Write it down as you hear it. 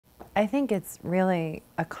I think it's really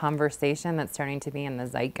a conversation that's starting to be in the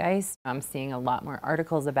zeitgeist. I'm seeing a lot more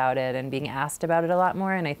articles about it and being asked about it a lot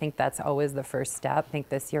more, and I think that's always the first step. I think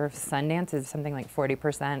this year of Sundance is something like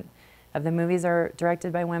 40% of the movies are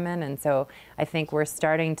directed by women, and so I think we're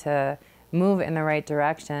starting to move in the right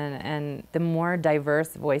direction, and the more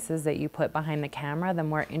diverse voices that you put behind the camera, the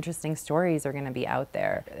more interesting stories are going to be out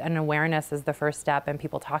there. And awareness is the first step, and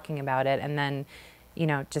people talking about it, and then, you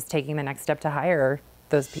know, just taking the next step to hire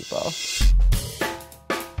those people.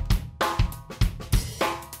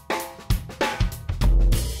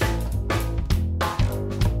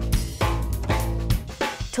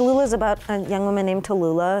 Tallulah is about a young woman named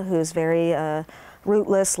Tallulah who's very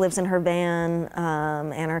rootless, lives in her van,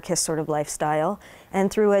 anarchist sort of lifestyle.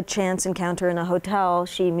 And through a chance encounter in a hotel,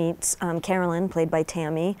 she meets Carolyn, played by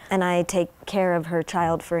Tammy, and I take care of her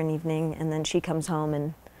child for an evening, and then she comes home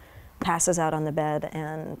and passes out on the bed,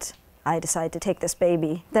 and I decide to take this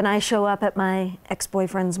baby. Then I show up at my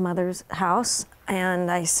ex-boyfriend's mother's house, and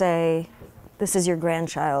I say, "This is your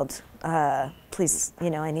grandchild. Please, you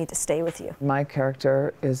know, I need to stay with you." My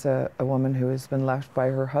character is a woman who has been left by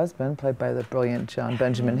her husband, played by the brilliant John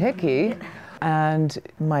Benjamin Hickey. And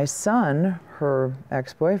my son, her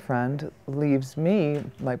ex-boyfriend, leaves me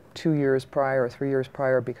like 2 years prior or 3 years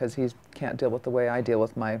prior because he can't deal with the way I deal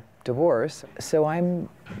with my divorce. So I'm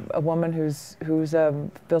a woman who's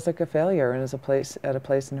feels like a failure and is at a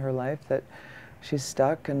place in her life that she's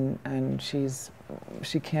stuck and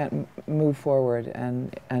she can't move forward.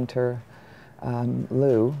 And enter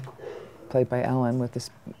Lou, played by Ellen, with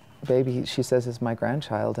this baby she says is my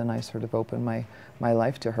grandchild, and I sort of open my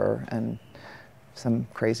life to her, and some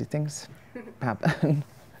crazy things happen.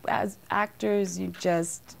 As actors, you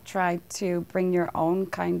just try to bring your own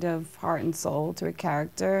kind of heart and soul to a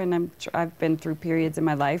character, and I've been through periods in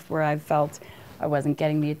my life where I felt I wasn't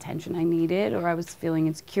getting the attention I needed, or I was feeling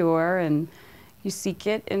insecure, and you seek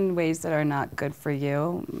it in ways that are not good for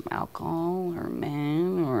you, alcohol or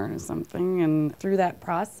men or something, and through that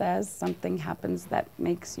process, something happens that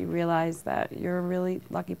makes you realize that you're a really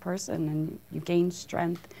lucky person, and you gain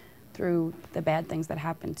strength through the bad things that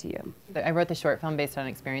happen to you. I wrote the short film based on an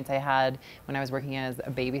experience I had when I was working as a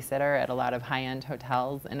babysitter at a lot of high-end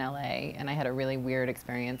hotels in LA, and I had a really weird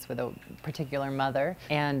experience with a particular mother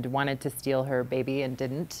and wanted to steal her baby and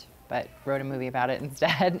didn't, but wrote a movie about it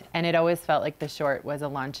instead. And it always felt like the short was a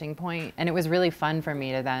launching point, and it was really fun for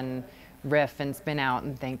me to then riff and spin out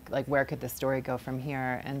and think, like, where could the story go from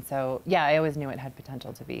here? And so, yeah, I always knew it had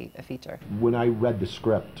potential to be a feature. When I read the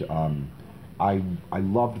script, I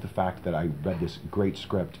loved the fact that I read this great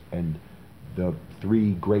script, and the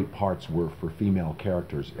 3 great parts were for female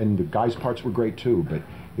characters, and the guys' parts were great too, but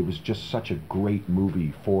it was just such a great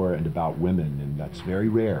movie for and about women, and that's very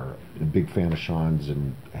rare. I'm a big fan of Sean's,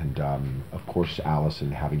 and of course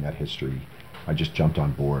Allison, having that history. I just jumped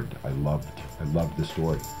on board. I loved the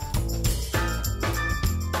story.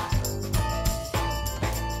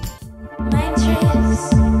 My trips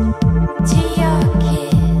to your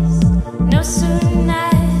kiss, no sooner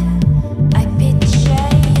I picture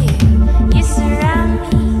you. You surround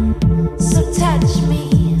me, so touch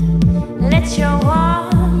me, let your warmth